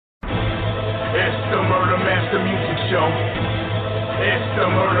Master Music Show. It's the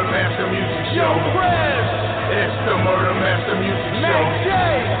Murder Master Music Show. It's the Murder Master Music Show.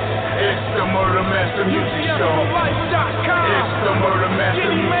 It's the Murder Master Music Show. It's the Murder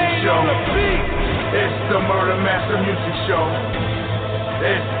Master Music Show. It's the Murder Master Music Show.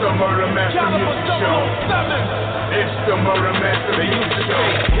 It's the Murder Master Music Show. It's the Murder Master Music Show.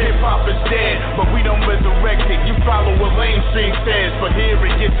 Hip-hop is dead, but we don't resurrect it. You follow what mainstream says, but here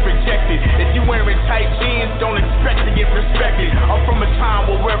it gets rejected. If you wearing tight jeans, don't expect to get respected. I'm from a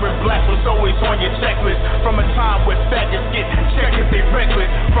time where wearing black was always on your checklist. From a time where faggots get checked if they reckless.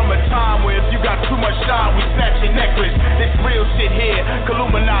 From a time where if you got too much shine, we snatch your necklace. This real shit here,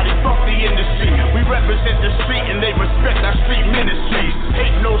 Illuminati, fuck the industry. We represent the street and they respect our street ministries.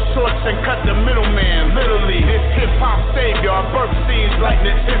 Take no shorts and cut the middleman, literally. This hip-hop savior, our birth scenes like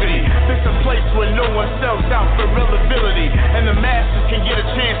nativity. This a place where no one sells out for reliability, and the masses can get a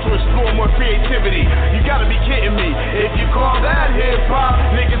chance to explore more creativity. You gotta be kidding me. If you call that hip-hop,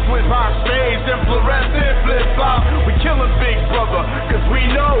 niggas with my shades and fluorescent flip-flop. We killin' Big Brother, cause we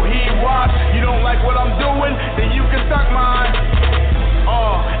know he watch. You don't like what I'm doing, then you can suck mine.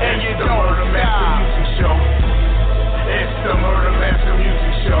 And you don't Murder Master Music Show. It's the Murder Master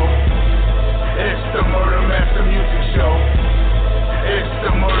Music Show. It's the Murder Master Music Show. It's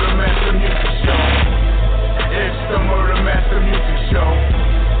the Murder Master Music Show. It's the Murder Master Music Show.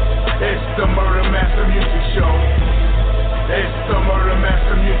 It's the Murder Master Music Show. It's the Murder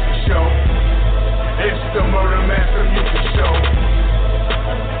Master Music Show. It's the Murder Master Music Show.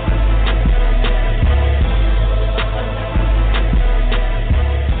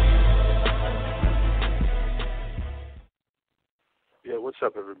 Yeah, what's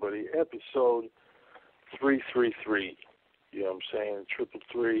up, everybody? Episode 333. You know what I'm saying?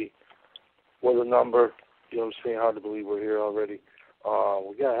 333. What a number. You know what I'm saying? Hard to believe we're here already.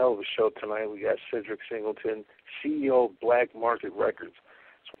 We got a hell of a show tonight. We got Cedric Singleton, CEO of Black Market Records.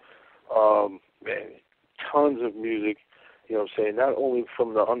 Man, tons of music. You know what I'm saying? Not only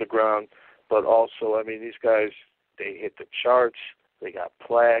from the underground, but also, I mean, these guys, they hit the charts. They got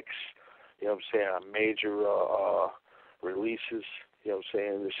plaques. You know what I'm saying? On major releases. You know what I'm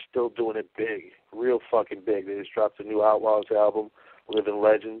saying? They're still doing it big, real fucking big. They just dropped a new Outlaws album, Living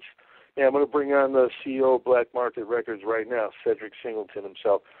Legends. Yeah, I'm going to bring on the CEO of Black Market Records right now, Cedric Singleton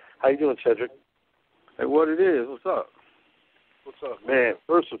himself. How you doing, Cedric? Hey, what it is? What's up? What's up, man?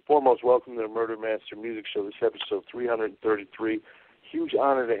 First and foremost, welcome to the Murder Master Music Show. This is episode 333. Huge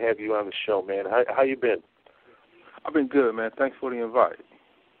honor to have you on the show, man. How you been? I've been good, man. Thanks for the invite.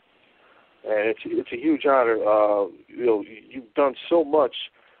 And it's a huge honor. You know, you've done so much,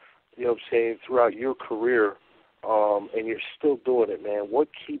 you know what I'm saying, throughout your career, and you're still doing it, man. What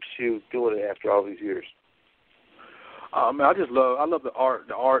keeps you doing it after all these years? Man, I love the art,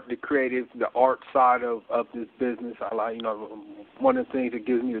 the creative, the art side of this business. I like, you know, one of the things that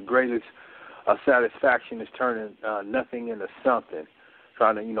gives me the greatest satisfaction is turning nothing into something,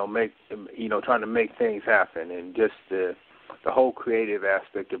 trying to make things happen, and just the whole creative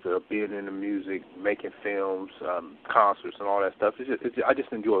aspect of it, being in the music, making films, concerts, and all that stuff. I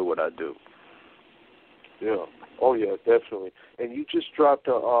just enjoy what I do. Yeah. Oh yeah, definitely. And you just dropped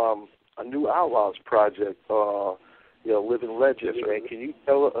a new Outlaws project. You know, Living Legends, right? Can you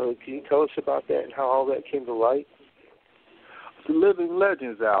tell us about that and how all that came to light? It's the Living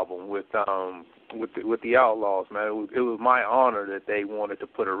Legends album with the Outlaws, man. It was my honor that they wanted to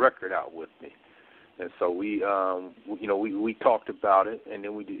put a record out with me, and so we talked about it, and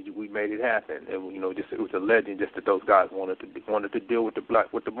then we made it happen. And you know, just it was a legend, just that those guys wanted to deal with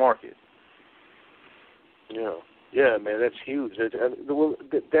the market. Yeah, yeah, man, that's huge.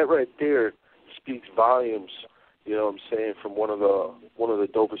 That right there speaks volumes. You know what I'm saying, from one of the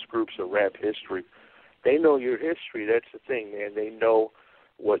dopest groups of rap history. They know your history. That's the thing, man. They know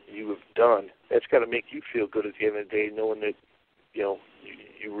what you have done. That's got to make you feel good at the end of the day, knowing that, you know,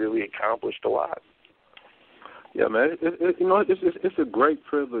 you really accomplished a lot. Yeah, man. It's a great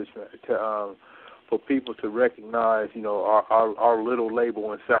privilege to for people to recognize, you know, our little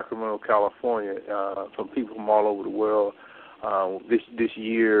label in Sacramento, California, from people from all over the world. This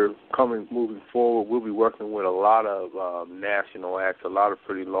year, moving forward, we'll be working with a lot of national acts, a lot of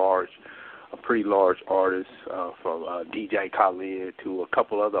pretty large artists, from DJ Khaled to a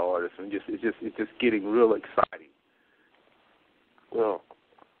couple other artists, and it's just getting real exciting. Well,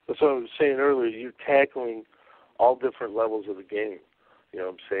 that's what I was saying earlier. You're tackling all different levels of the game. You know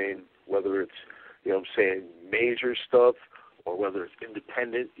what I'm saying? Whether it's, you know what I'm saying, major stuff or whether it's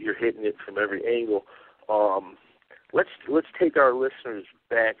independent, you're hitting it from every angle. Let's take our listeners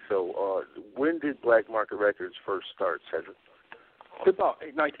back. So, when did Black Market Records first start, Cedric? About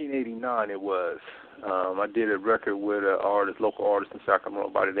 1989 it was. I did a record with an local artist in Sacramento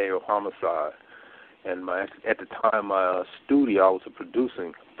by the name of Homicide. And at the time, my studio, I was a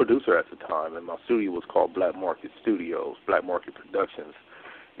producer at the time, and my studio was called Black Market Studios, Black Market Productions.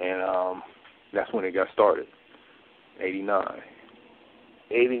 And that's when it got started, 89.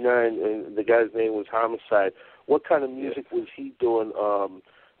 89, and the guy's name was Homicide. What kind of music was he doing?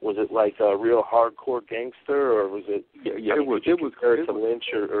 Was it like a real hardcore gangster, or was it? Yeah, it was. It was to Lynch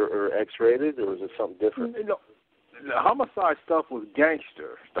or X-rated, or was it something different? No, the Homicide stuff was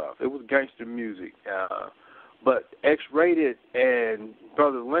gangster stuff. It was gangster music. But X-rated and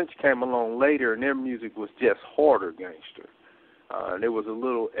Brother Lynch came along later, and their music was just harder gangster. There was a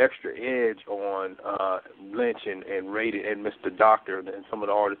little extra edge on Lynch and Rated and Mr. Doctor and some of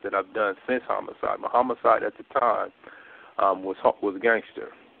the artists that I've done since Homicide. My Homicide at the time was gangster,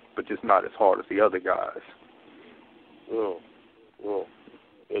 but just not as hard as the other guys. Oh.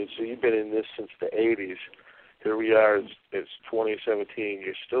 And so you've been in this since the 80s. Here we are, it's 2017.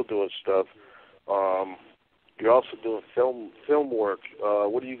 You're still doing stuff. You're also doing film work.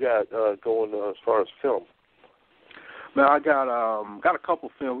 What do you got going as far as film? Man, I got a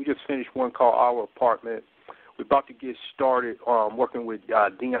couple films. We just finished one called Our Apartment. We're about to get started working with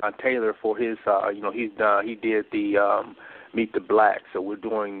Deion Taylor for his. He did the Meet the Blacks, so we're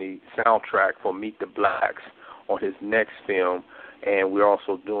doing the soundtrack for Meet the Blacks on his next film. And we're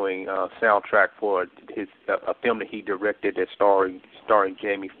also doing a soundtrack for a film that he directed that's starring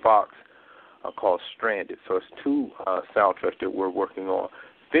Jamie Foxx called Stranded. So it's two soundtracks that we're working on.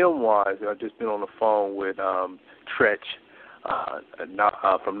 Film-wise, I've just been on the phone with Tretch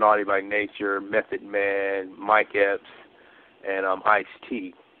from Naughty by Nature, Method Man, Mike Epps, and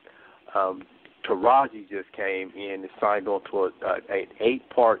Ice-T. Taraji just came in and signed on to an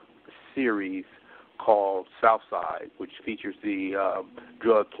 8-part series called Southside, which features the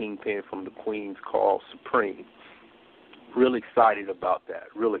drug kingpin from the Queens called Supreme. Real excited about that.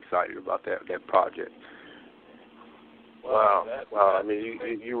 That project. Wow. I mean,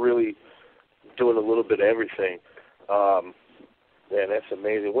 you're really doing a little bit of everything. Man, that's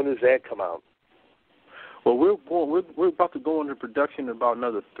amazing. When does that come out? Well, we're about to go into production in about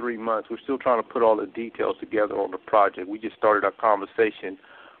another 3 months. We're still trying to put all the details together on the project. We just started our conversation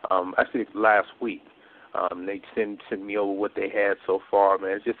actually last week. They sent me over what they had so far.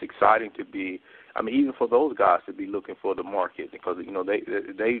 Man, it's just exciting to be. I mean, even for those guys to be looking for the market, because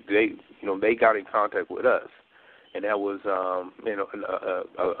they got in contact with us, and that was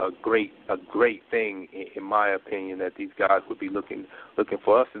a great thing in my opinion, that these guys would be looking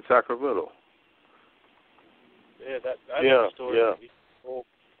for us in Sacramento. Yeah, that's the story. Yeah.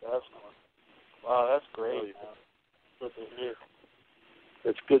 Wow, that's great. Good to hear.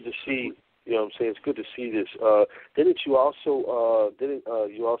 It's good to see. You know what I'm saying? It's good to see this. Didn't you also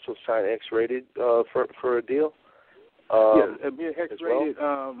sign X-Rated for a deal? Me and X-Rated.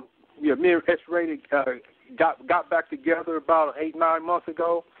 Me and X-Rated got back together about 8-9 months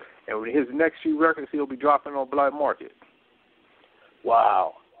ago, and his next few records he'll be dropping on Black Market.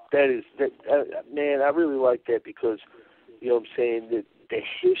 Wow, man, I really like that, because you know what I'm saying, that the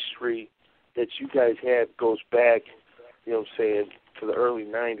history that you guys have goes back, you know what I'm saying, to the early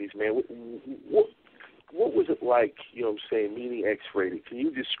 90s, man. What was it like, you know what I'm saying, meeting X-Rated? Can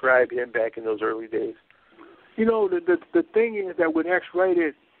you describe him back in those early days? You know, the thing is that with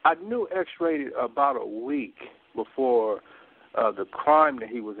X-Rated, I knew X-Rated about a week before the crime that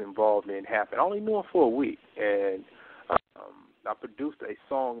he was involved in happened. I only knew him for a week, and I produced a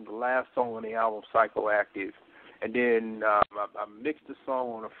song, the last song on the album, Psychoactive, and then I mixed the song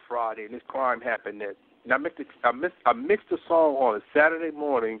on a Friday, and this crime happened I mixed the song on a Saturday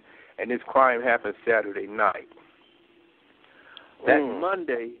morning, and this crime happened Saturday night. That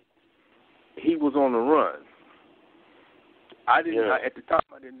Monday, he was on the run. At the time,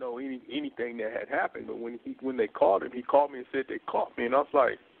 I didn't know anything that had happened. But when they called him, he called me and said they caught me, and I was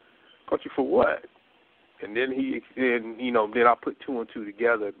like, "Caught you for what?" And then then I put two and two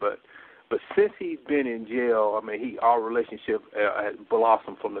together. But since he's been in jail, I mean, our relationship has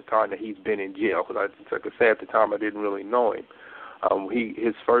blossomed from the time that he's been in jail. Because like I said, at the time I didn't really know him.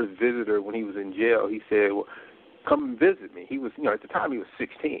 His first visitor when he was in jail, he said, "Well, come and visit me." He was, at the time he was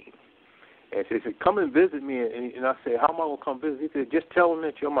 16, and he said, "Come and visit me." And I said, "How am I gonna come visit?" He said, "Just tell him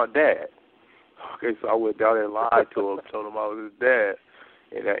that you're my dad." Okay, so I went down there and lied to him, told him I was his dad.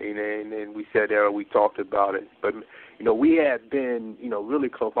 And then we sat there and we talked about it. But, we had been, really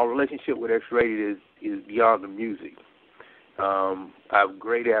close. Our relationship with X-Rated is beyond the music. I have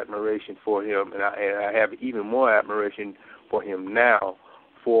great admiration for him, and I have even more admiration for him now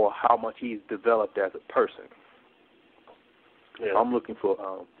for how much he's developed as a person. Yeah. I'm looking for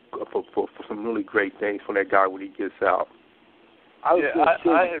some really great things from that guy when he gets out. I was going to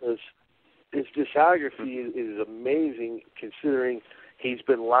say, because his discography is amazing, considering he's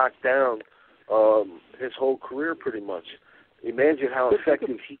been locked down his whole career pretty much. Imagine how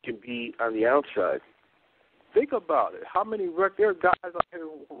effective he can be on the outside. Think about it. How many there are guys out here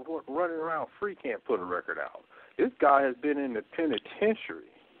running around free can't put a record out. This guy has been in the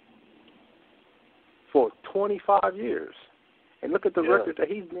penitentiary for 25 years. And look at the record that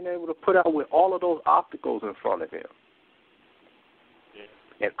he's been able to put out with all of those obstacles in front of him. Yeah.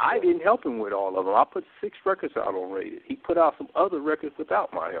 And I didn't help him with all of them. I put 6 records out on Rated. He put out some other records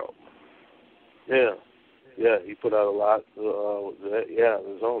without my help. Yeah. Yeah, he put out a lot.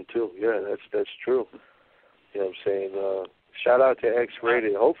 His own too. Yeah, that's true. You know what I'm saying? Shout out to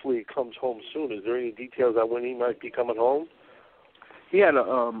X-Rated. Hopefully he comes home soon. Is there any details on when he might be coming home? He had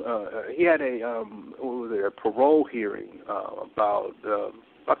a parole hearing about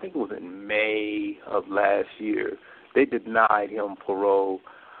I think it was in May of last year. They denied him parole.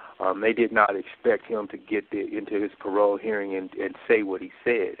 They did not expect him to get into his parole hearing and say what he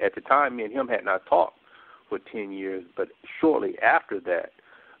said. At the time, me and him had not talked for 10 years, but shortly after that,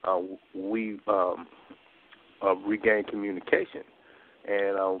 we regained communication.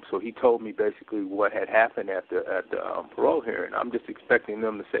 And so he told me basically what had happened at the parole hearing. I'm just expecting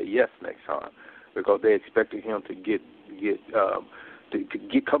them to say yes next time, because they expected him to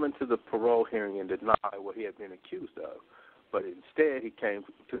come into the parole hearing and deny what he had been accused of. But instead, he came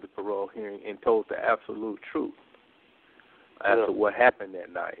to the parole hearing and told the absolute truth as to what happened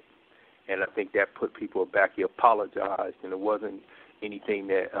that night. And I think that put people back. He apologized, and it wasn't anything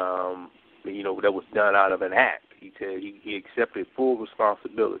that that was done out of an act. He said he accepted full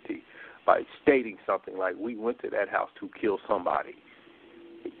responsibility by stating something like, "We went to that house to kill somebody."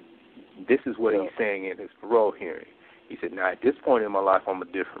 This is what he's saying in his parole hearing. He said, "Now at this point in my life, I'm a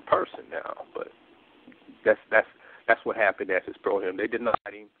different person now." But that's what happened at his parole hearing. They denied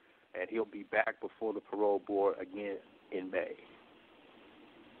him, and he'll be back before the parole board again in May.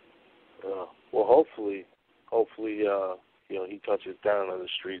 Well, hopefully, he touches down on the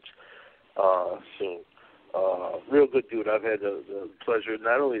streets soon. Real good dude. I've had the pleasure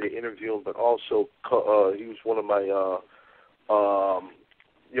not only to interview him, but also he was one of my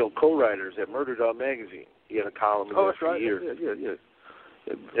co-writers at Murder Dog Magazine. He had a column in there for years. Yeah.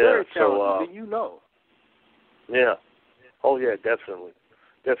 Very talented. Then you know. Yeah. Oh yeah, definitely.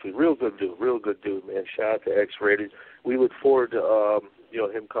 Real good dude, man. Shout out to X-Rated. We look forward to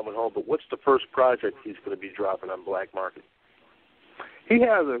him coming home. But what's the first project he's going to be dropping on Black Market? He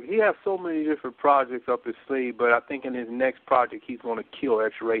has so many different projects up his sleeve, but I think in his next project he's going to kill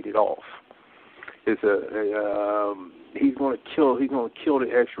X-Rated off. He's going to kill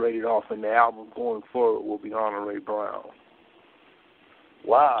the X-Rated off, and the album going forward will be Honoré Brown.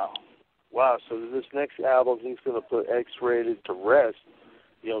 Wow. So this next album he's going to put X-Rated to rest.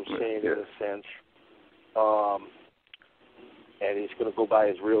 You know what I'm saying, in a sense. And he's going to go by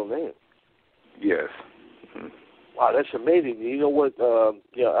his real name. Yes. Mm-hmm. Wow, that's amazing. You know what?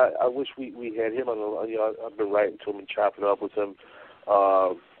 I wish we had him on the. I've been writing to him and chopping up with him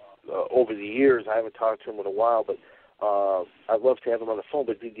over the years. I haven't talked to him in a while, but I'd love to have him on the phone.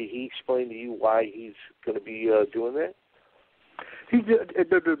 But did he explain to you why he's going to be doing that?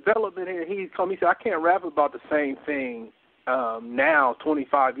 The development here. He told me, he said, I can't rap about the same thing now.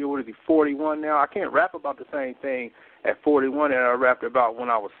 25 years. What is he? 41 now. I can't rap about the same thing at 41 that I rapped about when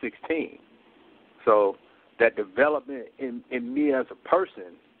I was 16. So that development in me as a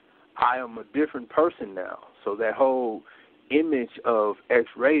person, I am a different person now. So that whole image of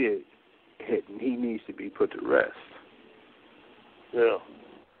X-Rated, he needs to be put to rest. Yeah.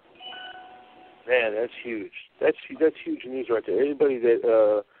 Man, that's huge. That's huge news right there. Anybody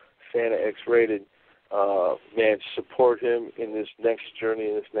that fan of X-Rated, man, support him in this next journey,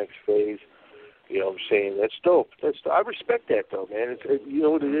 in this next phase. You know what I'm saying? That's dope. I respect that, though, man. You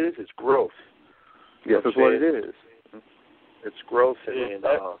know what it is? It's growth. Yes, that's what it is. It's growth, and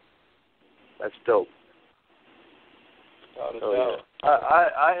that's dope.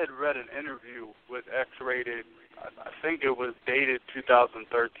 I had read an interview with X-Rated. I think it was dated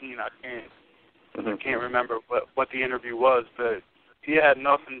 2013. I can't remember what the interview was, but he had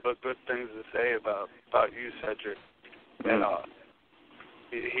nothing but good things to say about you, Cedric. And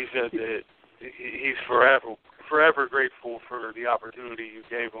he said that he's forever grateful for the opportunity you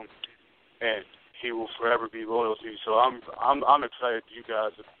gave him, and he will forever be loyal to you. So I'm excited you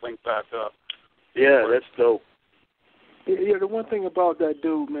guys link back up. Yeah, that's dope. Yeah, the one thing about that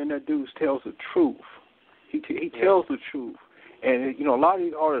dude, man, that dude tells the truth. He tells the truth. And a lot of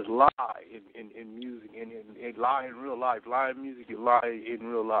these artists lie in music and lie in real life. Lie in music and lie in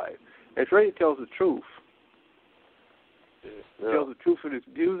real life. X-Rated tells the truth. He tells the truth in his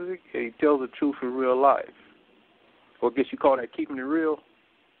music, and he tells the truth in real life. Or I guess you call that keeping it real?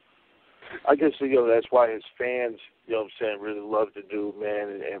 I guess, that's why his fans, really love the dude, man,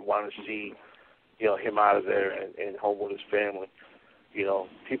 and want to see, him out of there and home with his family.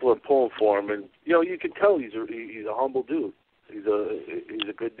 People are pulling for him, and, you can tell he's a humble dude. He's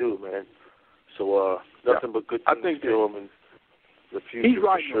a good dude, man. So nothing but good things to him in the future. He's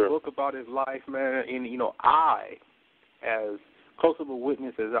writing a book about his life, man, and, I, as close of a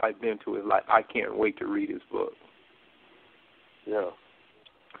witness as I've been to his life, I can't wait to read his book. Yeah.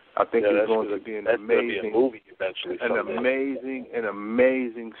 I think it's going to be an amazing movie eventually. An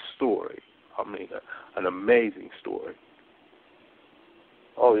amazing story. I mean, an amazing story.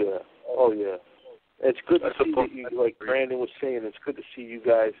 Oh yeah. It's good to see that you, like Brandon was saying, it's good to see you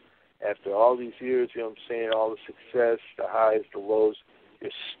guys after all these years. All the success, the highs, the lows.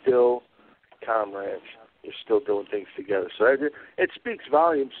 You're still comrades. You're still doing things together. So it speaks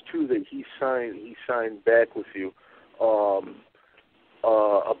volumes too that he signed back with you.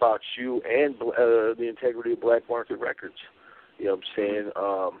 About you and the integrity of Black Market Records,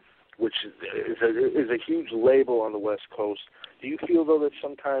 which is a huge label on the West Coast. Do you feel, though, that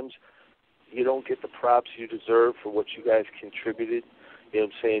sometimes you don't get the props you deserve for what you guys contributed?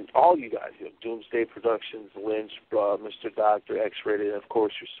 All you guys, Doomsday Productions, Lynch, Mr. Doctor, X-Rated, and, of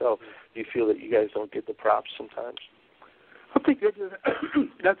course, yourself. Do you feel that you guys don't get the props sometimes? I think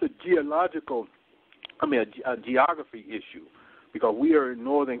that's a geography issue. Because we are in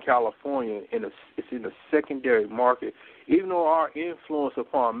Northern California, it's in a secondary market. Even though our influence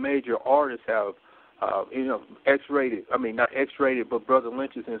upon major artists have, X-Rated. I mean, not X-Rated, but Brother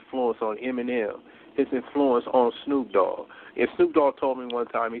Lynch's influence on Eminem, his influence on Snoop Dogg. And Snoop Dogg told me one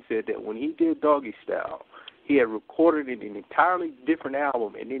time, he said that when he did Doggy Style, he had recorded an entirely different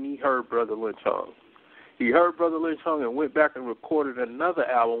album, and then he heard Brother Lynch hung. He heard Brother Lynch hung and went back and recorded another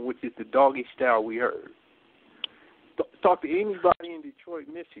album, which is the Doggy Style we heard. Talk to anybody in Detroit,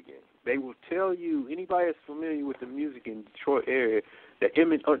 Michigan. They will tell you, anybody that's familiar with the music in Detroit area, that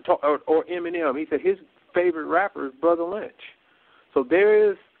Eminem, he said his favorite rapper is Brother Lynch. So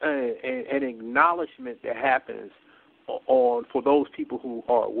there is an acknowledgement that happens for those people who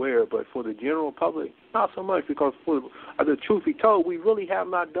are aware, but for the general public, not so much, because for the truth be told, we really have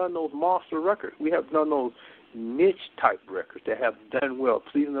not done those monster records. We have done those niche-type records that have done well.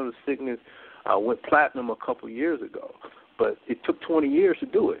 Season of the Sickness went platinum a couple years ago, but it took 20 years to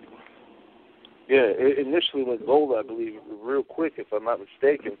do it. Yeah, it initially went gold, I believe, real quick, if I'm not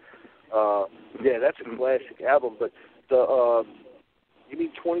mistaken. That's a classic album, but you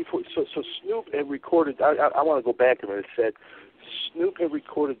mean 24? So Snoop had recorded. I want to go back a minute. It said Snoop had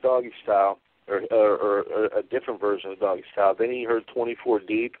recorded Doggy Style, or a different version of Doggy Style. Then he heard 24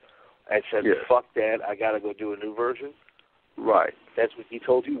 Deep, and said, "Fuck that! I got to go do a new version." Right. That's what he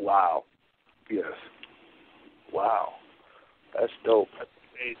told you. Wow. Yes. Wow. That's dope. That's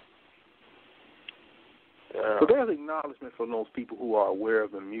amazing. But there's acknowledgement from those people who are aware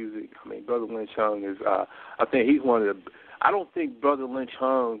of the music. I mean, Brother Lynch Hung is, I think he's one of the, I don't think Brother Lynch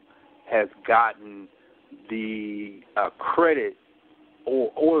Hung has gotten the credit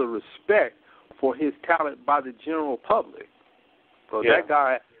or the respect for his talent by the general public. So that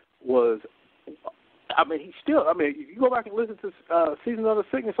guy was, I mean, he still, I mean, if you go back and listen to Season of the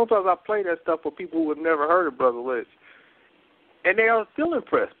Sickness, sometimes I play that stuff for people who have never heard of Brother Lynch, and they are still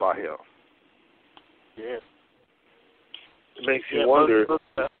impressed by him. Yeah. It makes you wonder,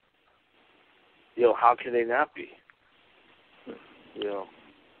 how can they not be? It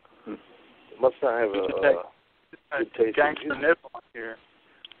must not have a good taste. Gangster Nip on here.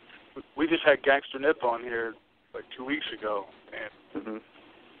 We just had Gangster Nip on here like 2 weeks ago, and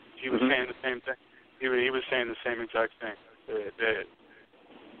he was saying the same thing. He was saying the same exact thing. That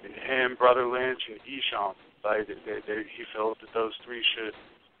him, Brother Lynch, and Esham, like he felt that those three should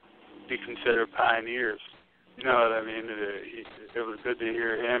be considered pioneers. You know what I mean? It was good to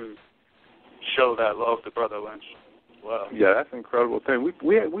hear him show that love to Brother Lynch. Wow. Yeah, that's an incredible thing.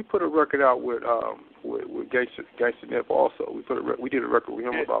 We put a record out with Gangsta Nip also. We did a record with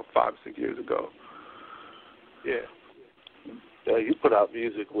him about 5 or 6 years ago. Yeah. You put out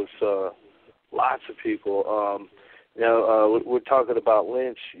music with lots of people. We're talking about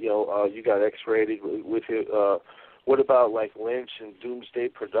Lynch. You got X-Rated with it. What about like Lynch and Doomsday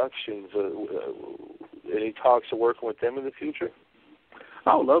Productions? Any talks of working with them in the future?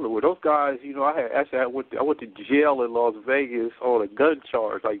 I would love it. With those guys, I went to jail in Las Vegas on a gun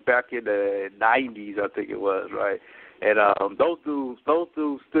charge, like back in the 90s, I think it was, right? And those dudes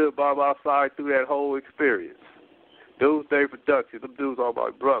stood by my side through that whole experience. Doomsday Productions, them dudes are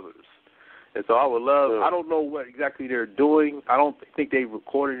my brothers. And so I would love, I don't know what exactly they're doing. I don't think they've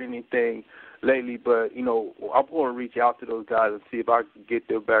recorded anything lately, but, you know, I'm going to reach out to those guys and see if I can get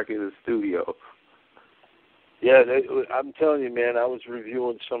them back in the studio. Yeah, I'm telling you, man, I was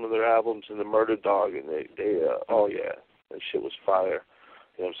reviewing some of their albums in the Murder Dog, and they oh, yeah, that shit was fire.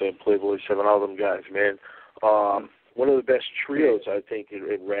 You know what I'm saying? Playboy 7, all them guys, man. One of the best trios, I think,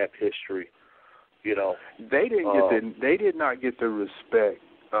 in rap history. You know, they did not get the respect.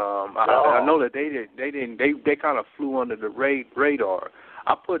 I know that they kind of flew under the radar.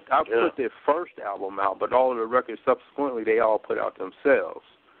 I put their first album out, but all of the records subsequently they all put out themselves.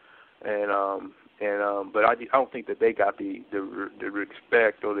 But I don't think that they got the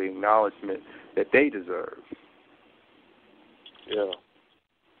respect or the acknowledgement that they deserve. Yeah,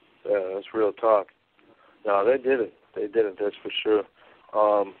 that's real talk. No, they didn't. They didn't. That's for sure.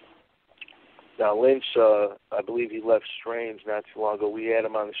 Now Lynch, I believe he left Strange not too long ago. We had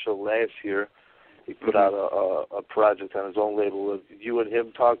him on the show last year. He put out a project on his own label. You and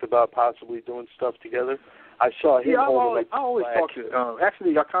him talked about possibly doing stuff together. I saw him. Yeah, I always talked to.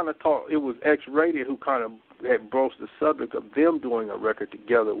 Actually, I kind of thought it was X-Rated who kind of had broached the subject of them doing a record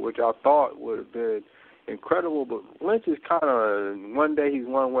together, which I thought would have been incredible. But Lynch is kind of one day he's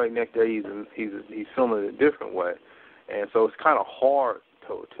one way, next day he's feeling a different way, and so it's kind of hard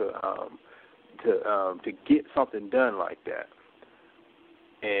to get something done like that.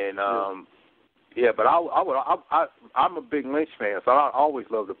 And but I'm a big Lynch fan, so I always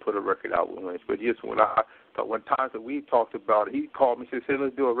love to put a record out with Lynch. But just when times that we talked about it, he called me and said,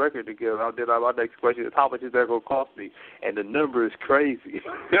 let's do a record together. My next question is, how much is that going to cost me? And the number is crazy. I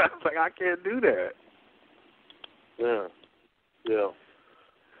was like, I can't do that. Yeah.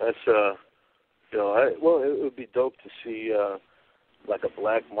 That's, it would be dope to see, like a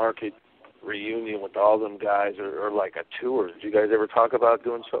black market reunion with all them guys or like a tour. Did you guys ever talk about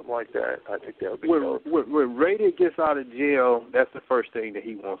doing something like that? I think that would be dope. When Raider gets out of jail, that's the first thing that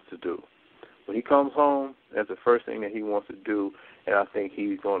he wants to do. When he comes home, that's the first thing that he wants to do, and I think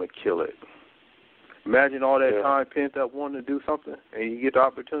he's going to kill it. Imagine all that time pent up wanting to do something, and you get the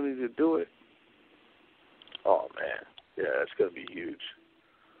opportunity to do it. Oh, man. Yeah, that's going to be huge.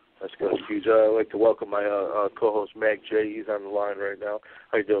 That's going to be huge. I'd like to welcome my co-host, Mac J. He's on the line right now.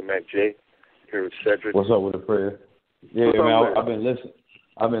 How you doing, Mac J? Here with Cedric. What's up with the prayer? Yeah, man, I've been listening.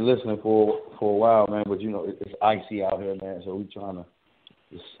 I've been listening for a while, man. But you know, it's icy out here, man. So we trying to.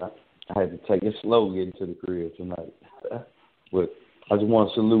 I had to take it slow getting to the crib tonight. But I just want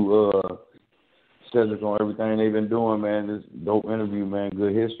to salute Cedric on everything they've been doing, man. This dope interview, man.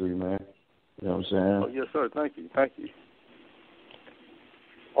 Good history, man. You know what I'm saying? Oh, yes, sir. Thank you.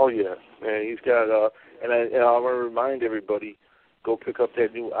 Oh, yeah, man. He's got, and I want to remind everybody, go pick up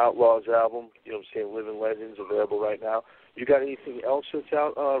that new Outlaws album. You know what I'm saying? Living Legends, available right now. You got anything else that's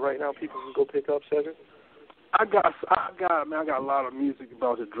out right now people can go pick up, Cedric? I got a lot of music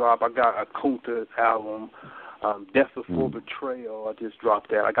about to drop. I got a Kunta album, Death Before Betrayal. I just dropped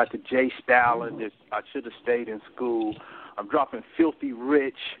that. I got the Jay Stalin. I Should Have Stayed in School. I'm dropping Filthy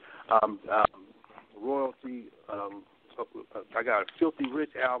Rich, royalty. I got a Filthy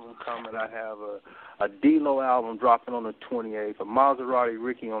Rich album coming. I have a D-Lo album dropping on the 28th, a Maserati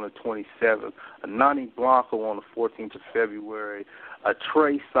Ricky on the 27th, a Nani Blanco on the 14th of February, a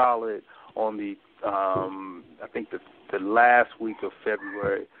Trey Solid on the I think the last week of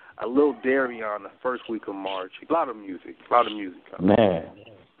February, a Lil Darion the first week of March. A lot of music coming. Man,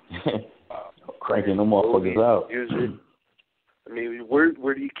 cranking them motherfuckers out. Music. I mean, where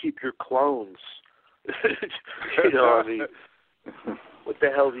do you keep your clones? You know, I mean, what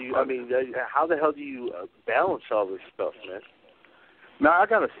the hell do you? I mean, how the hell do you balance all this stuff, man? Now I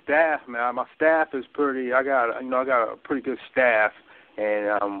got a staff, man. My staff is pretty. I got a pretty good staff.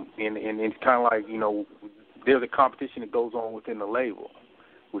 And it's kind of like, you know, there's a competition that goes on within the label,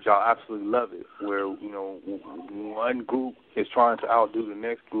 which I absolutely love it, where, you know, one group is trying to outdo the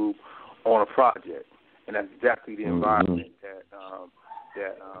next group on a project. And that's exactly the environment that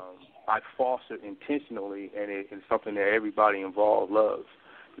I foster intentionally, and it's something that everybody involved loves.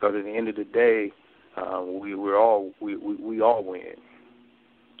 Because at the end of the day, we all win.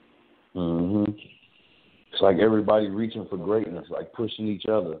 Mm-hmm. It's like everybody reaching for greatness, like pushing each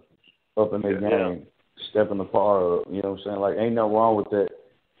other up in their game, stepping apart. You know what I'm saying? Like, ain't nothing wrong with that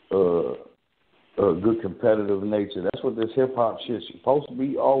good competitive nature. That's what this hip-hop shit's supposed to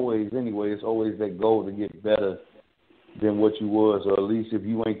be always anyway. It's always that goal to get better than what you was, or at least if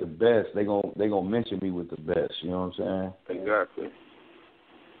you ain't the best, they gonna mention me with the best. You know what I'm saying? Exactly.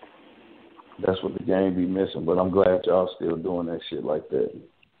 That's what the game be missing. But I'm glad y'all still doing that shit like that.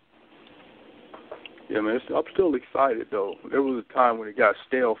 Yeah, man, I'm still excited, though. There was a time when it got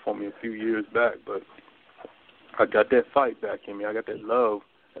stale for me a few years back, but I got that fight back in me. I got that love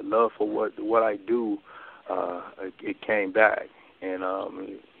for what I do. It came back. And,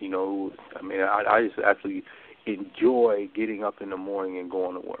 you know, I mean, I just actually enjoy getting up in the morning and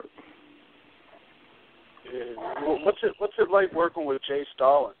going to work. Yeah. Well, what's it like working with Jay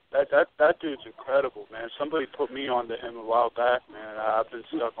Stalin? That dude's incredible, man. Somebody put me onto him a while back, man. I've been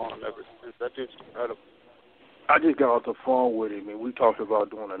stuck on him ever since. That dude's incredible. I just got off the phone with him, and we talked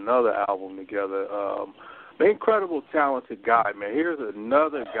about doing another album together. An incredible, talented guy, man. Here's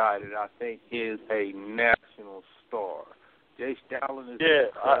another guy that I think is a national star. Jay Stalin is an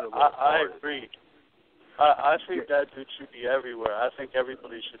incredible I artist. agree. I think that dude should be everywhere. I think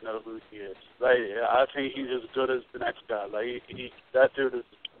everybody should know who he is. Like, I think he's as good as the next guy. Like, that dude is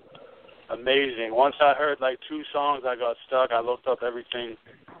amazing. Once I heard like 2 songs, I got stuck. I looked up everything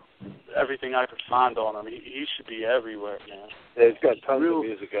I could find on him. He should be everywhere, man. Yeah, he's got tons of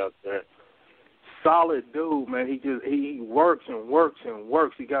music out there. Solid dude, man. He works and works and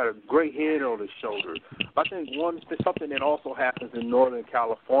works. He got a great head on his shoulders. I think something that also happens in Northern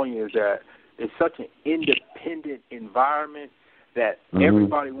California is that it's such an independent environment that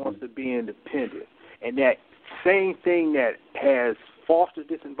everybody wants to be independent. And that same thing that has fostered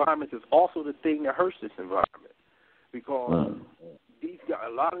this environment is also the thing that hurts this environment. Because these guys,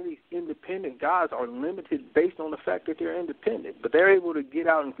 a lot of these independent guys are limited based on the fact that they're independent. But they're able to get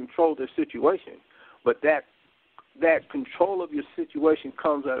out and control their situation. But that control of your situation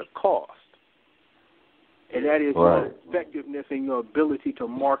comes at a cost. And that is your effectiveness and your ability to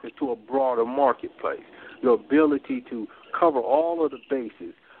market to a broader marketplace, your ability to cover all of the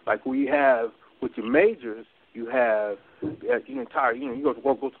bases. Like we have with your majors, you have you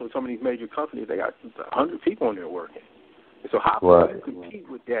go to some of these major companies, they got 100 people in there working. And so how can you compete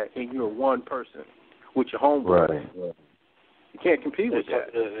with that and you're one person with your homeboy? You can't compete with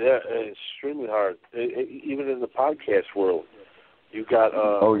that. Yeah, it's extremely hard. Even in the podcast world, you got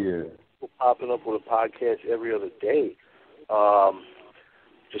popping up with a podcast every other day,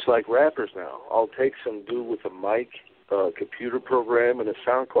 just like rappers now. I'll take some dude with a mic, a computer program, and a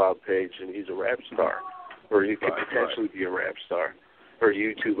SoundCloud page, and he's a rap star, or he could potentially be a rap star, or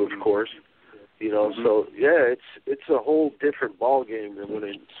YouTube, of course. You know, so yeah, it's a whole different ball game than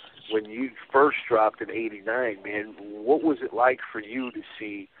when you first dropped in '89, man. What was it like for you to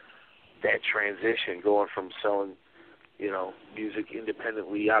see that transition going from selling, music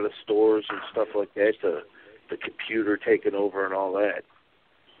independently out of stores and stuff like that to the computer taking over and all that?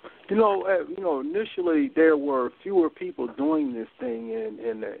 Initially there were fewer people doing this thing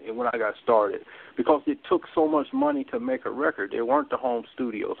and when I got started because it took so much money to make a record. There weren't the home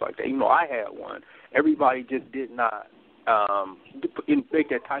studios like that. I had one. Everybody just did not make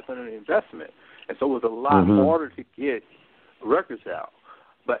that type of an investment. And so it was a lot harder to get records out.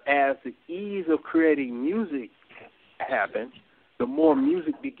 But as the ease of creating music happened, the more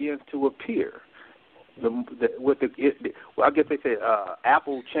music begins to appear. I guess they said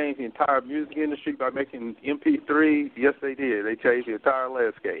Apple changed the entire music industry by making MP3. Yes, they did. They changed the entire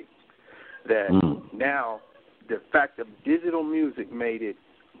landscape. That now the fact of digital music made it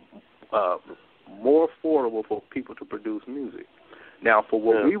more affordable for people to produce music. Now, for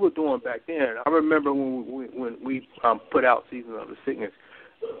what we were doing back then, I remember when we put out Season of the Sickness,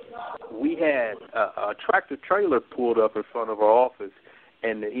 we had a tractor trailer pulled up in front of our office,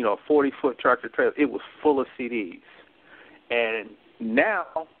 and 40-foot tractor trailer. It was full of CDs, and now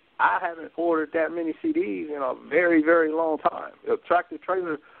I haven't ordered that many CDs in a very, very long time. A tractor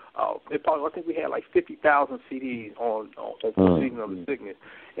trailer, I think we had like 50,000 CDs on Season of the Sickness,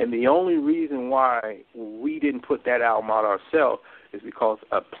 and the only reason why we didn't put that album out ourselves is because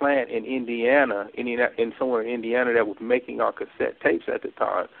a plant in somewhere in Indiana that was making our cassette tapes at the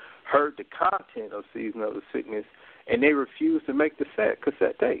time heard the content of Season of the Sickness, and they refused to make the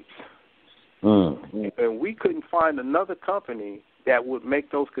cassette tapes. And we couldn't find another company that would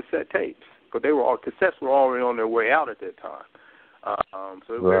make those cassette tapes because cassettes were already on their way out at that time.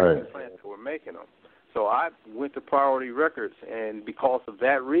 So it was very few plants that were making them. So I went to Priority Records, and because of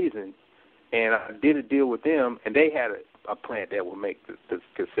that reason, and I did a deal with them, and they had a plant that would make the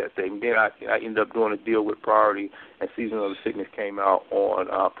cassette tape. And then I ended up doing a deal with Priority, and Season of the Sickness came out on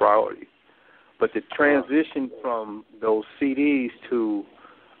Priority. But the transition from those CDs to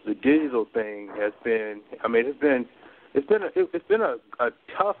the digital thing has been, it's been a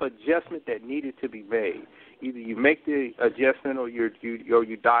tough adjustment that needed to be made. Either you make the adjustment or you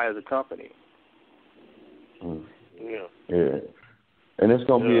die as a company. Yeah. And it's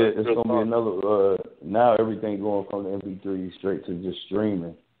gonna be another. Now everything going from the MP3 straight to just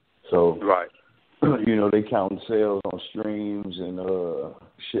streaming. So right. They counting sales on streams and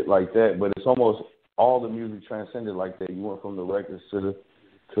shit like that. But it's almost all the music transcended like that. You went from the records to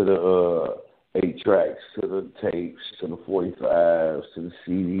the 8 tracks, to the tapes, to the 45s, to the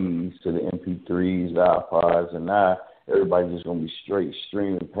CDs, to the MP3s, the iPods, and now everybody's just gonna be straight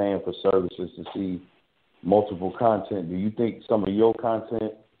streaming, paying for services to see multiple content. Do you think some of your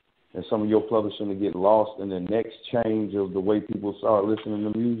content and some of your publishing to get lost in the next change of the way people start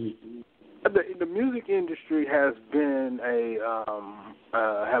listening to music? The music industry has been they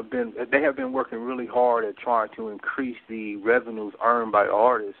have been working really hard at trying to increase the revenues earned by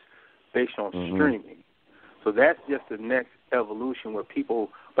artists based on streaming. So that's just the next evolution where people.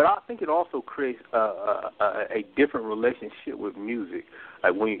 But I think it also creates a different relationship with music.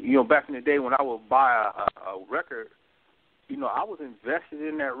 Like when back in the day when I would buy a record, I was invested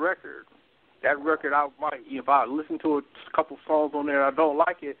in that record. That record, I might, if I listen to a couple songs on there and I don't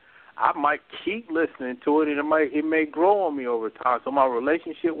like it, I might keep listening to it, and it may grow on me over time. So my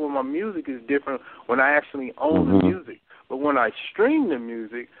relationship with my music is different when I actually own the music. But when I stream the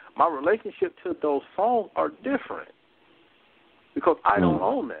music, my relationship to those songs are different because I don't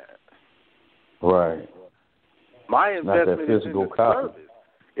own that. Right. My investment is in the service.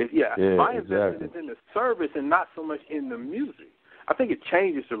 My investment is in the service and not so much in the music. I think it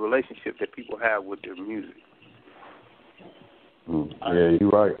changes the relationship that people have with their music. Yeah, you're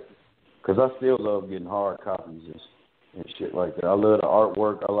right. Because I still love getting hard copies and shit like that. I love the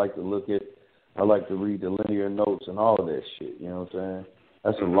artwork. I like to read the linear notes and all of that shit. You know what I'm saying?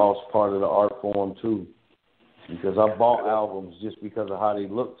 That's a lost part of the art form, too. Because I bought albums just because of how they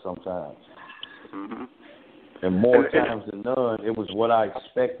look sometimes. And more times than none, it was what I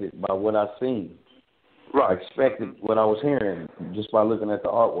expected by what I seen. Right. I expected what I was hearing just by looking at the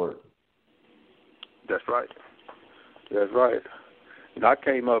artwork. That's right. That's right. I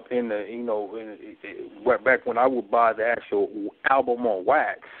came up in back when I would buy the actual album on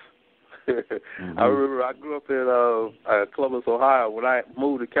wax. I remember I grew up in Columbus, Ohio. When I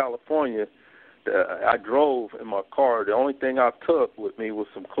moved to California, I drove in my car. The only thing I took with me was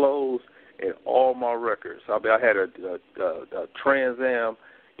some clothes and all my records. I had a Trans Am,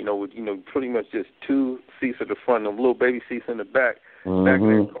 with pretty much just 2 seats at the front and little baby seats in the back. Back of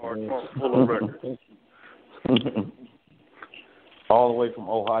that car, trunk full of records. All the way from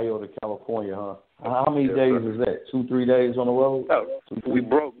Ohio to California, huh? How many days is that? 2-3 days on the road? No, we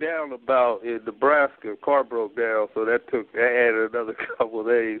broke down about in Nebraska. Car broke down, so that added another couple of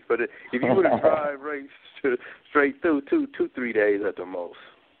days. But if you were to drive right straight through, 2-3 days at the most.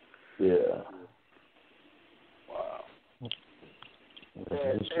 Yeah. Wow.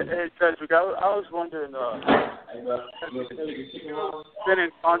 Hey, Cedric, I was wondering, have you been in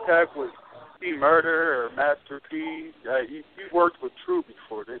contact with C Murder or Master P? You worked with True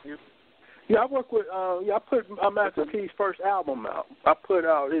before, didn't you? Yeah, I worked with. I put Master P's first album out. I put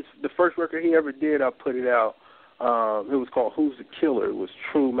out the first record he ever did. I put it out. It was called Who's the Killer. It was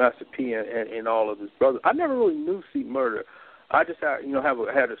True, Master P, and all of his brothers. I never really knew C Murder. I just had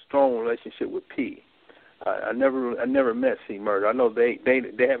a strong relationship with P. I never met C Murder. I know they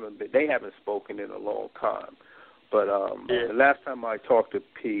haven't spoken in a long time. But the last time I talked to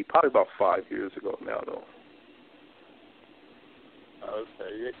P, probably about 5 years ago now, though.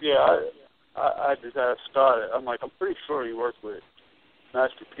 Okay. Yeah, I just had started. I'm pretty sure he worked with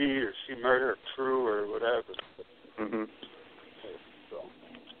Master P or C Murder or True or whatever. So,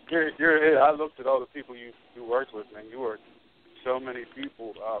 I looked at all the people you worked with, man. You worked with so many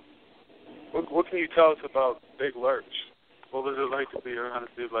people. What can you tell us about Big Lurch? What was it like to be around a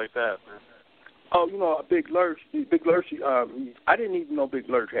dude like that, man? Oh, Big Lurch. I didn't even know Big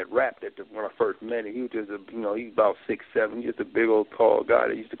Lurch had rapped when I first met him. He was just he's about 6'7". He's just a big old tall guy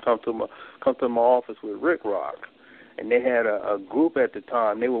that used to come to my office with Rick Rock, and they had a group at the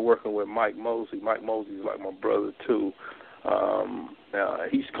time. They were working with Mike Mosley. Mike Mosley's like my brother too.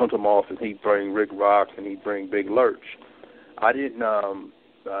 He used to come to my office. He'd bring Rick Rock and he'd bring Big Lurch. I didn't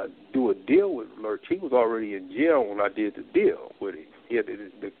do a deal with Lurch. He was already in jail when I did the deal with him.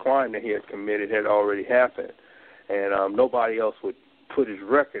 The crime that he had committed had already happened, and nobody else would put his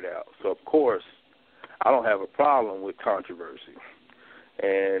record out. So, of course, I don't have a problem with controversy.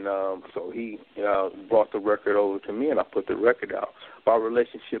 And so he brought the record over to me, and I put the record out. My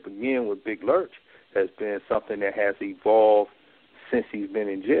relationship, again, with Big Lurch has been something that has evolved since he's been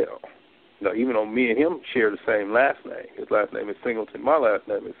in jail. Even though me and him share the same last name. His last name is Singleton. My last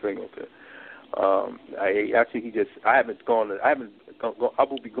name is Singleton. I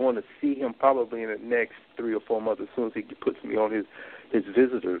will be going to see him probably in the next 3 or 4 months as soon as he puts me on his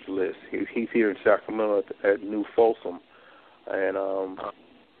visitors list. He's here in Sacramento at New Folsom, and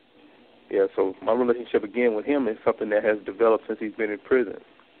so my relationship again with him is something that has developed since he's been in prison.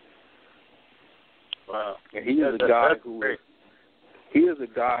 Wow. And he is a guy who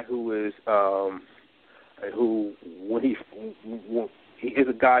is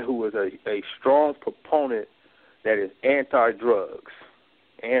a strong proponent that is anti-drugs,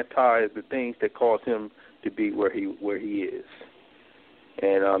 anti the things that cause him to be where he is,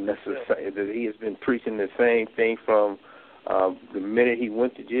 and he has been preaching the same thing from the minute he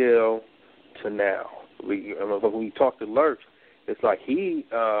went to jail to now. When we talked to Lurch, it's like he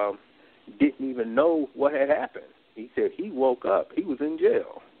didn't even know what had happened. He said he woke up, he was in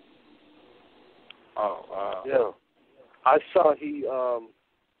jail. Oh wow! Yeah, I saw he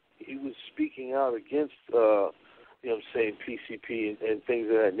was speaking out against PCP and things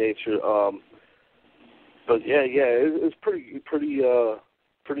of that nature. But it's pretty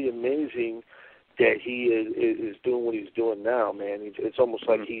amazing that he is doing what he's doing now, man. It's almost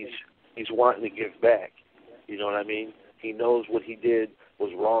like he's wanting to give back. You know what I mean? He knows what he did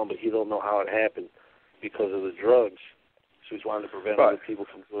was wrong, but he don't know how it happened because of the drugs. So he's wanting to prevent other people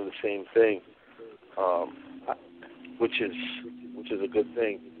from doing the same thing, which is a good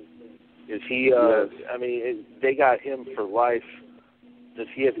thing. Is he? Yes. I mean, they got him for life. Does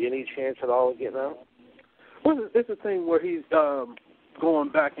he have any chance at all of getting out? Well, it's a thing where he's going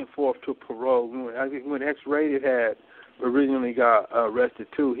back and forth to parole. When X-Rated had originally got arrested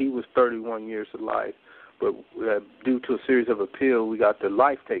too, he was 31 years to life. But due to a series of appeals, we got the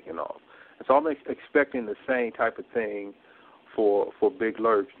life taken off. And so I'm expecting the same type of thing for Big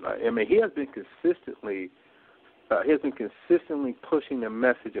Lurch. I mean, he has been consistently pushing the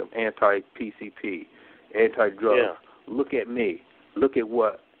message of anti-PCP, anti-drug. Yeah. Look at me. Look at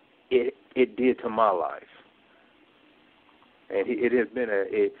what it did to my life. And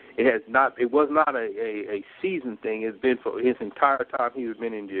it was not a season thing. It's been for his entire time he's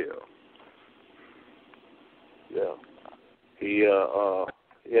been in jail. Yeah.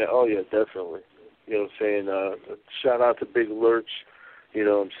 Definitely. You know what I'm saying? Shout out to Big Lurch, you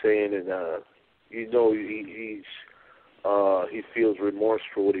know what I'm saying? And, he feels remorse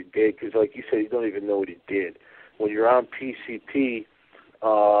for what he did because, like you said, you don't even know what he did. When you're on PCP,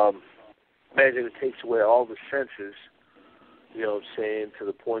 imagine it takes away all the senses, you know what I'm saying, to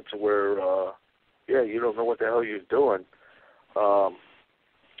the point to where, you don't know what the hell you're doing. So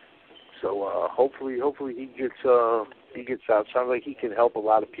hopefully he gets out. Sounds like he can help a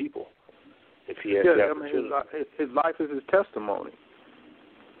lot of people if he has the opportunity. His life is his testimony.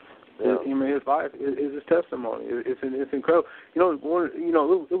 Yeah. His life is his testimony. It's incredible. It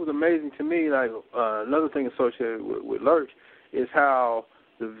was amazing to me. Like another thing associated with Lurch is how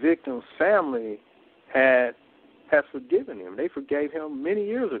the victim's family has forgiven him. They forgave him many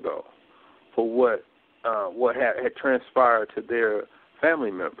years ago for what had transpired to their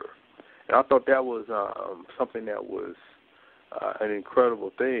family member. And I thought that was something that was an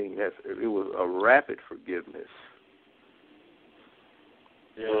incredible thing. It was a rapid forgiveness.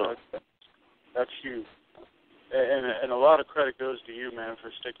 Yeah, that's huge. And a lot of credit goes to you, man, for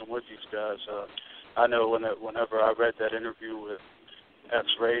sticking with these guys. I know whenever I read that interview with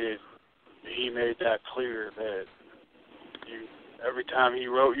X-Rated, he made that clear that every time he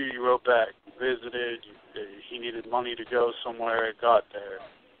wrote you wrote back, visited, he needed money to go somewhere, it got there.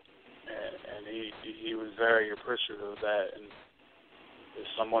 And he was very appreciative of that. And as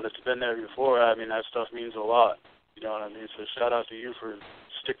someone that's been there before, I mean, that stuff means a lot. You know what I mean? So shout out to you for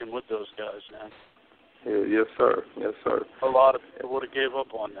sticking with those guys, man. Yeah, yes, sir. Yes, sir. A lot of people would have gave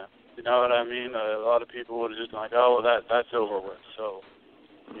up on them. You know what I mean? A lot of people would have just been like, oh, well, that's over with. So,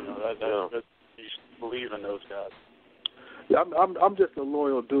 that's good. You should believe in those guys. Yeah, I'm just a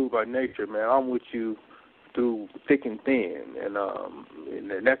loyal dude by nature, man. I'm with you through thick and thin, and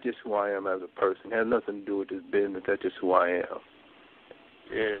that's just who I am as a person. It has nothing to do with this business. That's just who I am.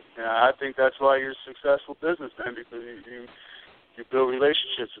 Yeah, I think that's why you're a successful businessman, because you build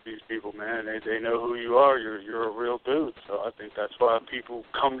relationships with these people, man. They know who you are. You're a real dude. So I think that's why people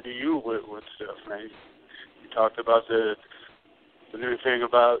come to you with stuff, man. You talked about the new thing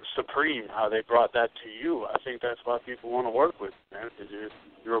about Supreme, how they brought that to you. I think that's why people want to work with you, man, because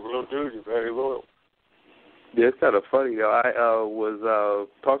you're a real dude. You're very loyal. Yeah, it's kind of funny. I was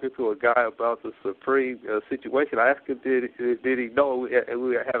talking to a guy about the Supreme situation. I asked him, did he know we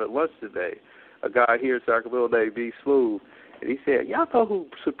were having lunch today? A guy here in Sacramento named B. Smooth. And he said, y'all know who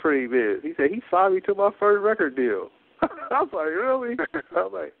Supreme is. He said, he signed me to my first record deal. I was like, really?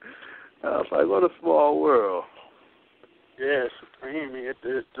 I'm like, It's like, what a small world. Yeah, Supreme,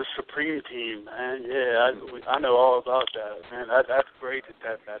 the Supreme team, man. Yeah, I know all about that, man. That's great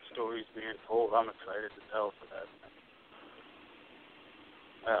that story's being told. I'm excited to tell for that.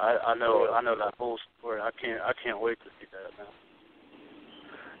 I know that whole story. I can't wait to see that, man.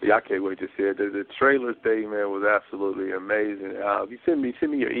 Yeah, I can't wait to see it. The trailer thing, man, was absolutely amazing. If you send me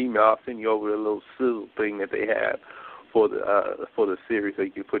your email, I'll send you over the little sizzle thing that they have for the series, so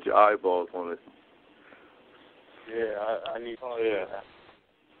you can put your eyeballs on it. Yeah, I need to see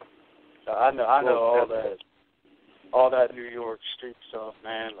that. I know all that New York street stuff,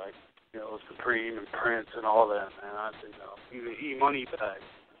 man. Like, you know, Supreme and Prince and all that, man. I think even E-Money Bags.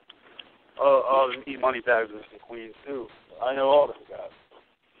 All the E-Money Bags and Queens too. I know all them guys.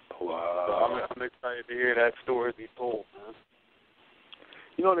 Wow. So I'm excited to hear that story be told, man.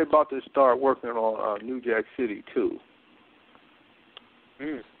 You know, they're about to start working on New Jack City too.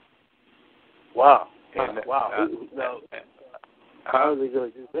 Wow. Wow. Now, how are they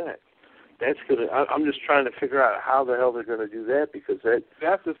going to do that? That's gonna. I'm just trying to figure out how the hell they're going to do that, because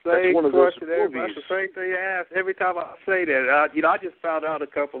that's the same one of question. those movies. That's the same thing you ask every time I say that. I just found out a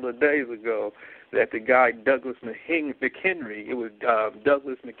couple of days ago that the guy Douglas McHenry. It was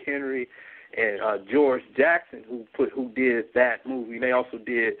Douglas McHenry and George Jackson who did that movie. And they also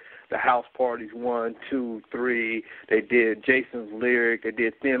did the House Parties 1, 2, 3. They did Jason's Lyric. They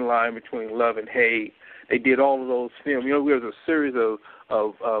did Thin Line Between Love and Hate. They did all of those films. You know, there was a series of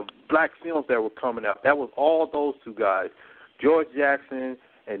black films that were coming out. That was all those two guys, George Jackson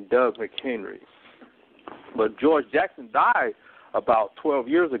and Doug McHenry. But George Jackson died about 12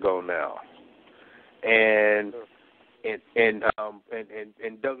 years ago now, and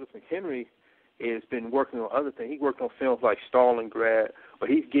Douglas McHenry has been working on other things. He worked on films like Stalingrad, but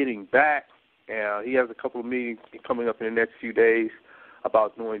he's getting back, and he has a couple of meetings coming up in the next few days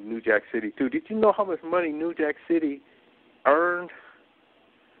about doing New Jack City too. Did you know how much money New Jack City earned?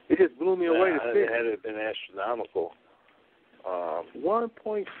 It just blew me away to see. It had been astronomical.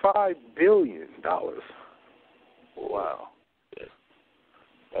 $1.5 billion. Wow.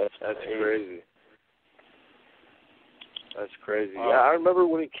 That's crazy. That's crazy. Yeah, I remember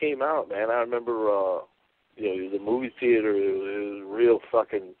when it came out, man. I remember, the movie theater. It was real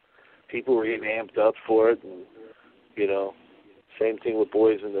fucking. People were getting amped up for it, and same thing with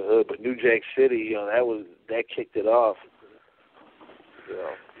Boys in the Hood. But New Jack City, that kicked it off.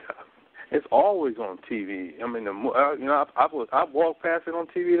 It's always on TV. I mean, I walked past it on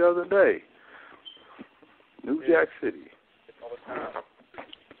TV the other day. New Jack City.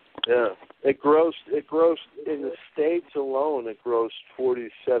 Yeah, it grossed in the States alone. It grossed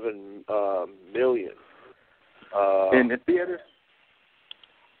 $47 million. In the theaters?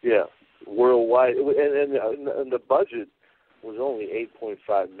 Yeah, worldwide, and the budget was only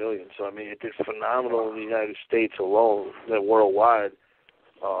 $8.5 million. So I mean, it did phenomenal in the United States alone. Then worldwide,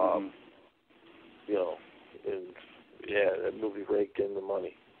 that movie raked in the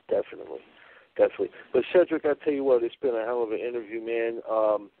money. Definitely. But Cedric, I tell you what, it's been a hell of an interview, man.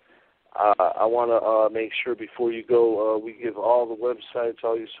 I want to make sure before you go, we give all the websites,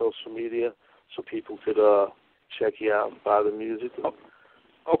 all your social media, so people could check you out and buy the music.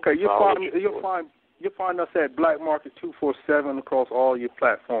 Okay, you'll find us at Black Market 247 across all your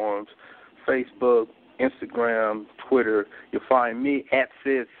platforms, Facebook, Instagram, Twitter. You'll find me at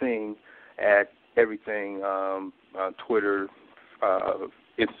Sid Singh at everything, Twitter,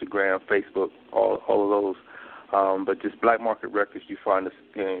 Instagram, Facebook, all of those. But just Black Market Records, you find us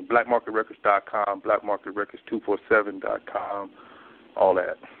in blackmarketrecords.com, blackmarketrecords247.com, all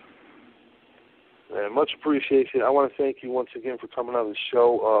that. And much appreciation. I want to thank you once again for coming on the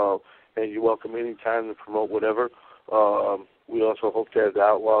show, and you're welcome anytime to promote whatever. We also hope to have the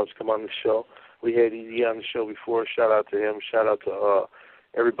Outlaws come on the show. We had E.D. on the show before. Shout out to him. Shout out to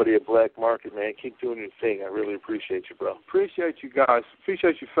everybody at Black Market, man. Keep doing your thing. I really appreciate you, bro. Appreciate you guys.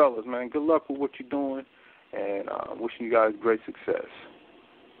 Appreciate you fellas, man. Good luck with what you're doing, and wishing you guys great success.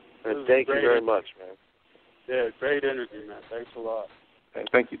 And thank you very much, man. Yeah, great interview, man. Thanks a lot.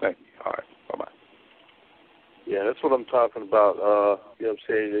 Thank you. All right. Bye-bye. Yeah, that's what I'm talking about. You know what I'm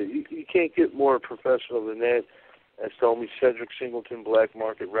saying? You can't get more professional than that. That's the homie Cedric Singleton, Black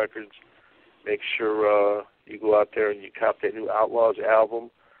Market Records. Make sure you go out there and you cop that new Outlaws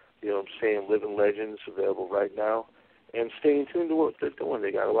album. You know what I'm saying? Living Legends, available right now. And stay in tune to what they're doing.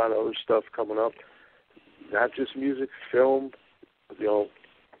 They got a lot of other stuff coming up. Not just music, film.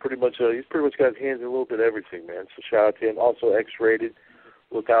 Pretty much he's pretty much got his hands in a little bit of everything, man. So shout out to him. Also X-Rated.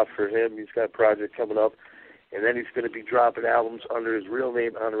 Look out for him. He's got a project coming up. And then he's going to be dropping albums under his real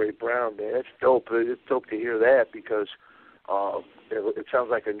name, Honore Brown, man. That's dope. It's dope to hear that because it sounds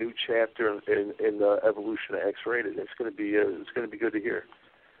like a new chapter in the evolution of X-Rated. It's going to be good to hear.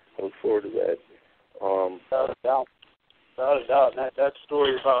 I look forward to that. Without a doubt. That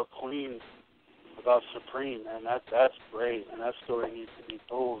story about Queen, about Supreme, man, that's great, and that story needs to be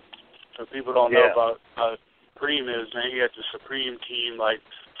told. So people don't know about Supreme is, man, he had the Supreme team like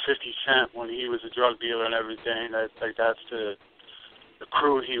 50 Cent when he was a drug dealer and everything. That's the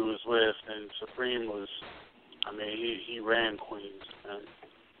crew he was with, and Supreme was, I mean, he ran Queens, man.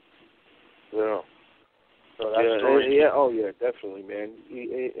 Yeah. So that story. Oh yeah, definitely, man.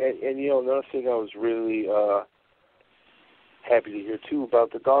 And you know, another thing I was really happy to hear too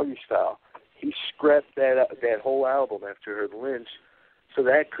about the Doggy Style. He scrapped that whole album after he heard Lynch, so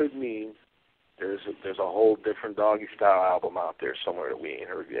that could mean there's a whole different Doggy Style album out there somewhere that we ain't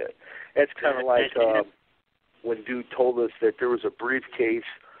heard yet. That's kind of like when Dude told us that there was a briefcase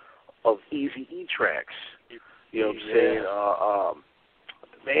of Eazy-E tracks. You know what I'm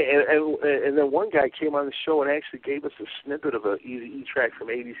saying? And then one guy came on the show and actually gave us a snippet of an Eazy-E track from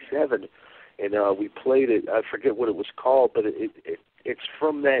 '87, and we played it. I forget what it was called, but it's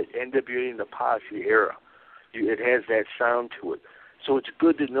from that NWA and the Posse era. It has that sound to it. So it's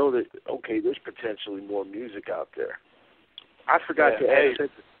good to know that, okay, there's potentially more music out there. I forgot to ask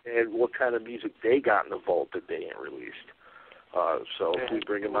and what kind of music they got in the vault that they ain't released. So if we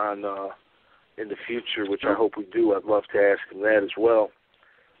bring them on in the future, which I hope we do, I'd love to ask them that as well.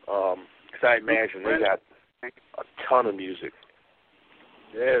 Because I imagine they got a ton of music.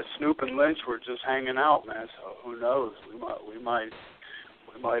 Yeah, Snoop and Lynch were just hanging out, man. So who knows? We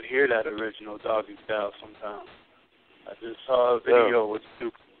might hear that original Doggy Style sometime. I just saw a video with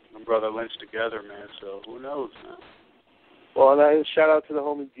Snoop and Brother Lynch together, man. So who knows, man? Well, and shout out to the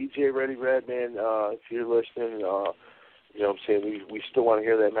homie DJ Ready Red, man. If you're listening, you know what I'm saying, we still want to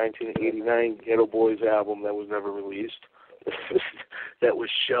hear that 1989 Ghetto Boys album that was never released. That was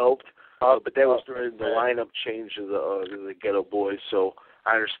shelved, but that was during the lineup change of the Ghetto Boys, so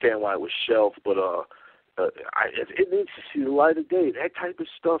I understand why it was shelved, but it needs to see the light of day. That type of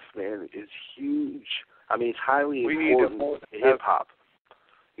stuff, man, is huge. I mean, it's highly important in hip-hop.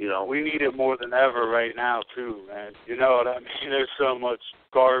 You know, we need it more than ever right now, too, man. You know what I mean? There's so much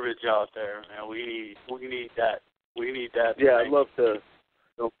garbage out there, man. We need that. We need that. Yeah, I'd love to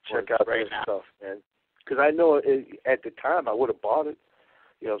check out that stuff, man. Because I know at the time I would have bought it.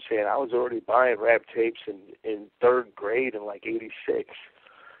 You know what I'm saying? I was already buying rap tapes in third grade in like '86.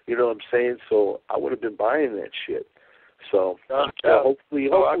 You know what I'm saying? So I would have been buying that shit. So hopefully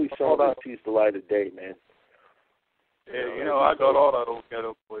some of it sees the light of day, man. Yeah, you know, I got all that old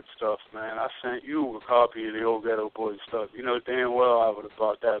Ghetto Boy stuff, man. I sent you a copy of the old Ghetto Boy stuff. You know damn well I would have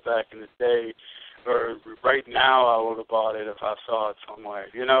bought that back in the day. Or right now I would have bought it if I saw it somewhere.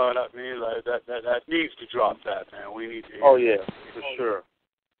 You know what I mean? Like that needs to drop that, man. We need to hear yeah, for sure.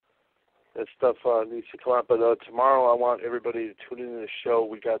 That stuff needs to come out. But tomorrow I want everybody to tune into the show.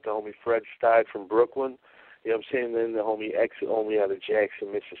 We got the homie Fred Stein from Brooklyn. You know what I'm saying? Then the homie Exit Only out of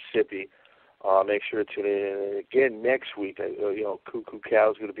Jackson, Mississippi. Make sure to tune in. And again, next week, you know, Cuckoo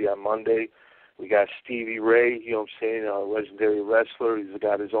Cal's going to be on Monday. We got Stevie Ray, you know what I'm saying, a legendary wrestler. He's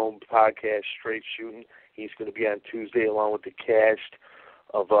got his own podcast, Straight Shooting. He's going to be on Tuesday along with the cast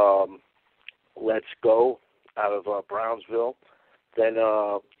of Let's Go out of Brownsville. Then,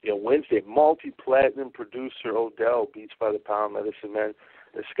 you know, Wednesday, multi-platinum producer Odell, Beats by the Pound, Medicine Men.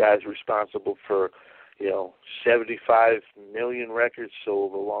 This guy's responsible for, you know, 75 million records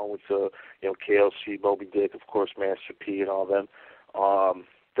sold, along with, you know, KLC, Moby Dick, of course, Master P, and all them.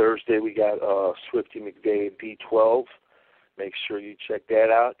 Thursday we got Swifty McVeigh at D12. Make sure you check that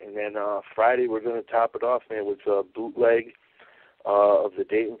out. And then Friday we're going to top it off, man, with a bootleg of the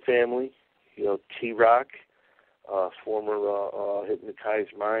Dayton Family. You know, T-Rock, former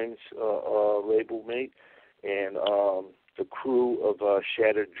Hypnotized Minds label mate, and the crew of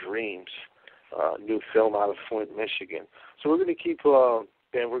Shattered Dreams, new film out of Flint, Michigan. So we're going to keep,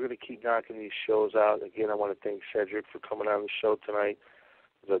 Ben, we're going to keep knocking these shows out. Again, I want to thank Cedric for coming on the show tonight.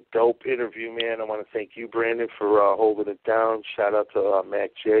 It was a dope interview, man. I want to thank you, Brandon, for holding it down. Shout out to Mac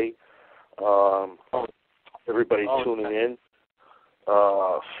J. Everybody tuning in.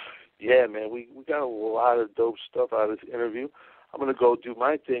 Yeah, man, we got a lot of dope stuff out of this interview. I'm going to go do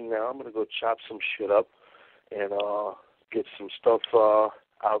my thing now. I'm going to go chop some shit up and get some stuff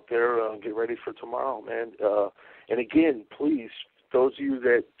out there and get ready for tomorrow, man. And again, please, those of you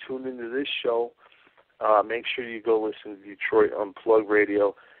that tune into this show, make sure you go listen to Detroit Unplugged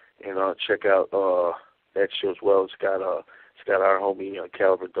Radio and check out that show as well. It's got our homie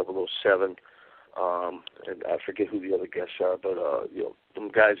Caliber 007, and I forget who the other guests are, but you know, them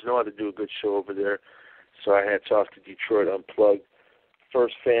guys know how to do a good show over there. So our hats off to Detroit Unplugged.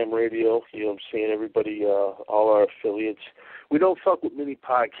 First Fam Radio, you know what I'm saying, everybody, all our affiliates. We don't fuck with many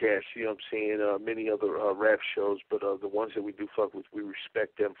podcasts, you know what I'm saying, many other rap shows, but the ones that we do fuck with, we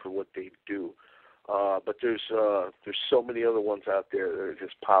respect them for what they do. But there's so many other ones out there that are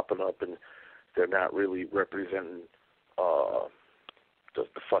just popping up, and they're not really representing the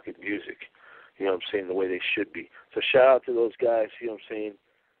fucking music, you know what I'm saying, the way they should be. So shout out to those guys, you know what I'm saying.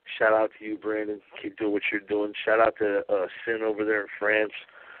 Shout out to you, Brandon. Keep doing what you're doing. Shout out to Sin over there in France.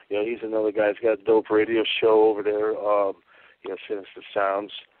 You know, he's another guy who's got a dope radio show over there. You know, Sinister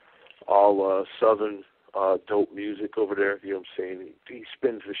Sounds, all southern dope music over there. You know what I'm saying? He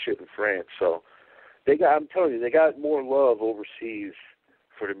spins the shit in France. So they got, I'm telling you, they got more love overseas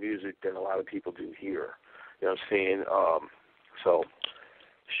for the music than a lot of people do here. You know what I'm saying? So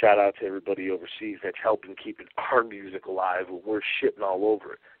shout out to everybody overseas that's helping keeping our music alive when we're shitting all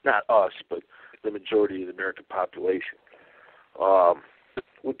over it. Not us, but the majority of the American population.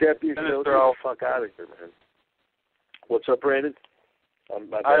 With that being said, let's get the fuck out of here, man. What's up, Brandon?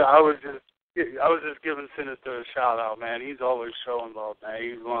 I was just giving Sinister a shout out, man. He's always showing love, man.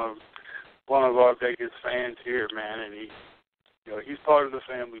 He's one of our biggest fans here, man, and he's part of the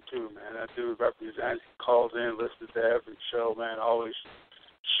family too, man. That dude represents. He calls in, listens to every show, man. Always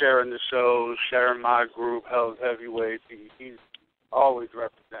sharing the shows, sharing my group, Hell's Heavyweights. He's always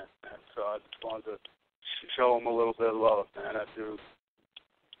representing, man. So I just wanted to show him a little bit of love, man. That dude.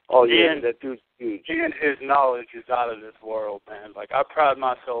 Oh, yeah, that dude's huge. And his knowledge is out of this world, man. Like, I pride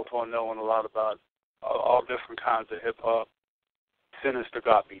myself on knowing a lot about all different kinds of hip-hop. Sinister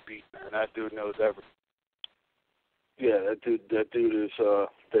got me beat, man. That dude knows everything. Yeah, that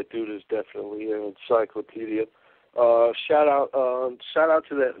dude is definitely an encyclopedia. Shout out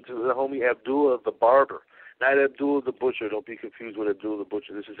to the homie Abdullah the Barber. Not Abdullah the Butcher. Don't be confused with Abdullah the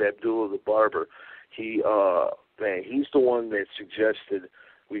Butcher. This is Abdullah the Barber. He's the one that suggested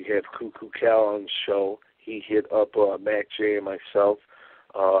we have Cuckoo Cal on the show. He hit up Mac J and myself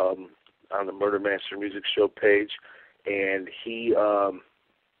on the Murder Master Music Show page, and he's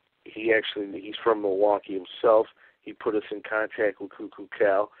from Milwaukee himself. He put us in contact with Cuckoo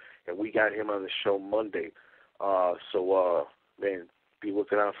Cal, and we got him on the show Monday. So be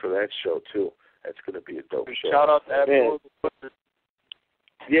looking out for that show too. That's going to be a dope show. Shout out to Abdullah the Butcher.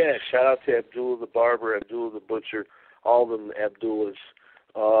 Yeah, shout out to Abdullah the Barber, Abdullah the Butcher, all them Abdullahs.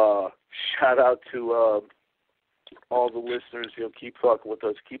 Shout out to all the listeners. Keep fucking with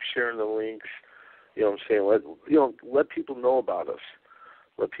us. Keep sharing the links. You know what I'm saying? Let people know about us.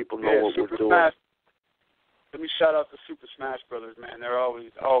 Let people know what we're doing. Let me shout out to Super Smash Brothers, man. They're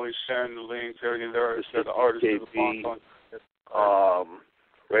always sharing the links. They're the artists of the font.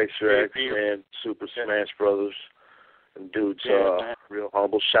 Racer X and Super Smash Brothers. And dudes, real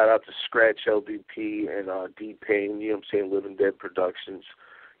humble. Shout out to Scratch LDP and D-Pain, you know what I'm saying, Living Dead Productions,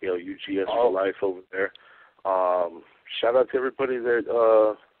 UGS for life over there. Shout out to everybody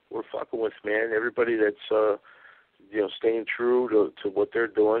that we're fucking with, man. Everybody that's, staying true to what they're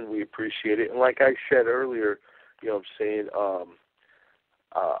doing. We appreciate it. And like I said earlier, you know what I'm saying,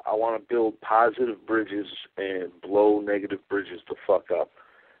 I want to build positive bridges and blow negative bridges the fuck up.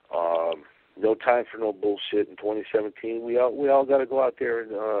 No time for no bullshit in 2017. We all got to go out there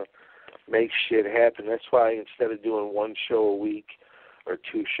and make shit happen. That's why instead of doing one show a week or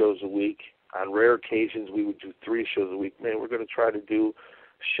 2 shows a week, on rare occasions we would do 3 shows a week. Man, we're going to try to do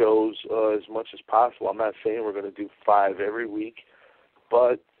shows as much as possible. I'm not saying we're going to do 5 every week,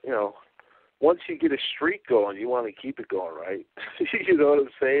 but, once you get a streak going, you want to keep it going, right? You know what I'm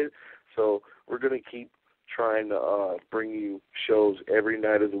saying? So we're going to keep trying to bring you shows every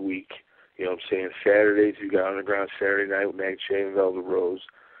night of the week. You know what I'm saying? Saturdays, you got Underground Saturday Night with Mac J and Velvet Rose.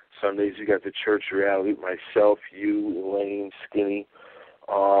 Sundays, you got the Church Reality with myself, you, Elaine, Skinny.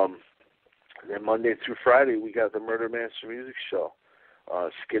 And then Monday through Friday, we got the Murder Master Music Show.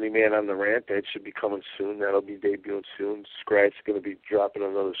 Skinny Man on the Rant, that should be coming soon. That'll be debuting soon. Scratch's going to be dropping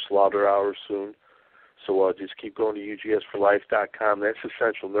another Slaughter Hour soon. So just keep going to UGSforlife.com. That's the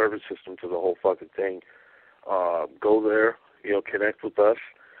central nervous system to the whole fucking thing. Go there, connect with us,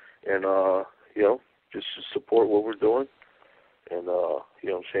 and, just support what we're doing. And, what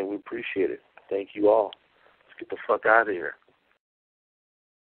I'm saying, we appreciate it. Thank you all. Let's get the fuck out of here.